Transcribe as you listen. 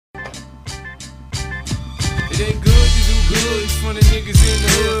ain't good to do good in front of niggas in the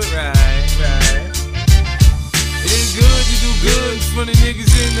hood. Right. It ain't good to do good in front of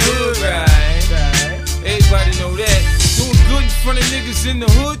niggas in the hood. Right. Everybody know that. Doing good in front of niggas in the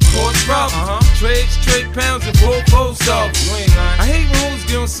hood cause problems. Trade straight pounds and four solves. I hate when hoes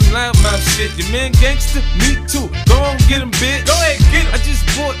get on some loudmouth shit. Your man gangster, me too. Go on, get him, bitch. Go ahead, get him. I just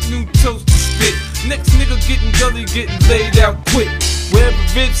bought new toast to spit. Next nigga getting gully, getting laid out quick. Wherever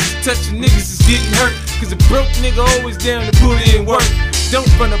ribs is touching, niggas is getting hurt. Cause a broke nigga always down to put in work. Don't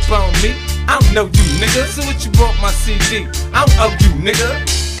run up on me, I don't know you, nigga. So what you bought my CD? I don't owe you, nigga.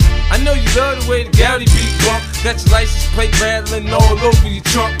 I know you love the way the Gowdy beat bump. Got your license plate rattling all over your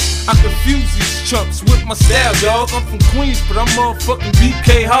trunk. I confuse these chumps with my style, dog. I'm from Queens, but I'm motherfucking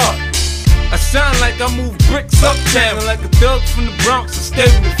BK hard. I sound like I move bricks uptown, like a thug from the Bronx. I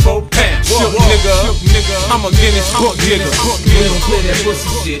stay with 4 pounds. Shook nigga, I'm a Guinness Book nigga. We don't play that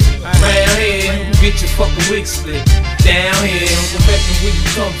pussy shit. Round here, you get your fucking wig split. Down here, I'm respecting where you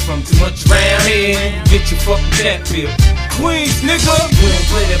come from. Too much round here, you get your fucking cat bill. Queens nigga, we don't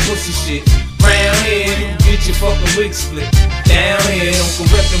play that pussy shit. Round here, you get your fucking wig split. Down here, I'm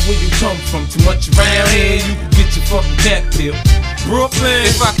reppin' where you come from. Too much around here, you can get your fucking cat bill. Brooklyn,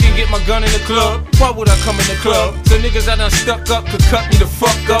 if I can get my gun in the club, why would I come in the club? So niggas I done stuck up could cut me the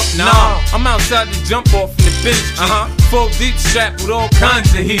fuck up. Nah, I'm outside to jump off in the bench. 4 deep strapped with all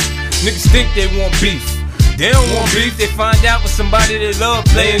kinds of heat. Niggas think they want beef. They don't want beef, they find out with somebody they love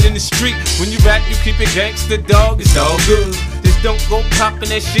playing in the street. When you rap, you keep it gangsta, dog, it's all good. Just don't go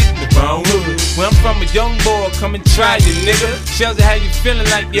poppin' that shit in the wrong hood. Where I'm from, a young boy, come and try you, nigga. Shells how you feeling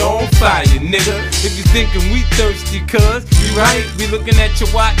like you're on fire, nigga. If you thinking we thirsty, cuz, you right. We looking at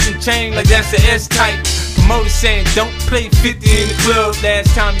your watch and chain like that's a S-type. Promoter saying don't play 50 in the club.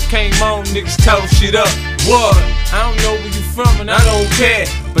 Last time you came on, niggas tore shit up. What? I don't know where you from and I don't care.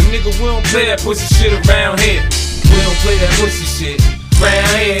 But nigga, we don't play that pussy shit around here. We don't play that pussy shit.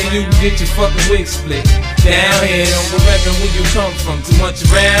 Round here, you can get your fucking wig split. Down here, don't go reppin' where you come from. Too much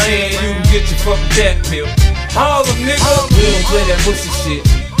around here, you can get your fucking cat pill. All them niggas, we don't play that pussy shit.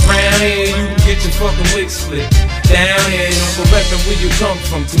 Round here, you can get your fucking wig split. Down here, don't go reppin' where you come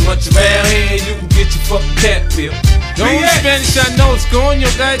from. Too much around here, you can get your fucking cat pill. The only Spanish I know is coño,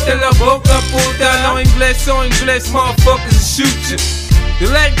 cállate la boca, puta. No inglés, so inglés, motherfuckers will shoot you. The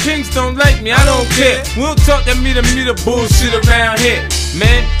Latin kings don't like me, I don't care. We don't talk that meter bullshit around here.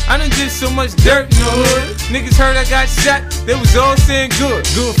 Man, I done did so much dirt in the hood. Niggas heard I got shot, they was all saying good.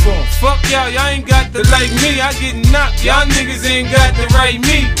 Good for them. Fuck y'all ain't got to like me. I get knocked, y'all niggas ain't got to write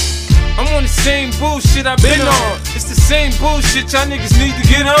me. I'm on the same bullshit I been on. It's the same bullshit y'all niggas need to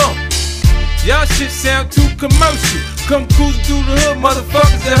get on. Y'all shit sound too commercial. Come cruising through the hood,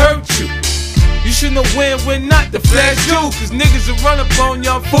 motherfuckers, that hurt you. You should know when not to flash you. Cause niggas will run up on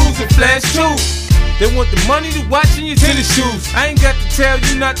y'all fools and flash too. They want the money to watch in your tennis shoes. I ain't got to tell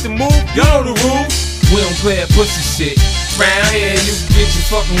you not to move, you know the rules. We don't play that pussy shit. Round here, you can get your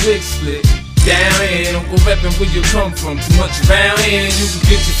fucking wig split. Down here, don't go reppin' where you come from. Too much around here, you can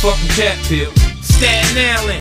get your fucking cat pill. Staten Island.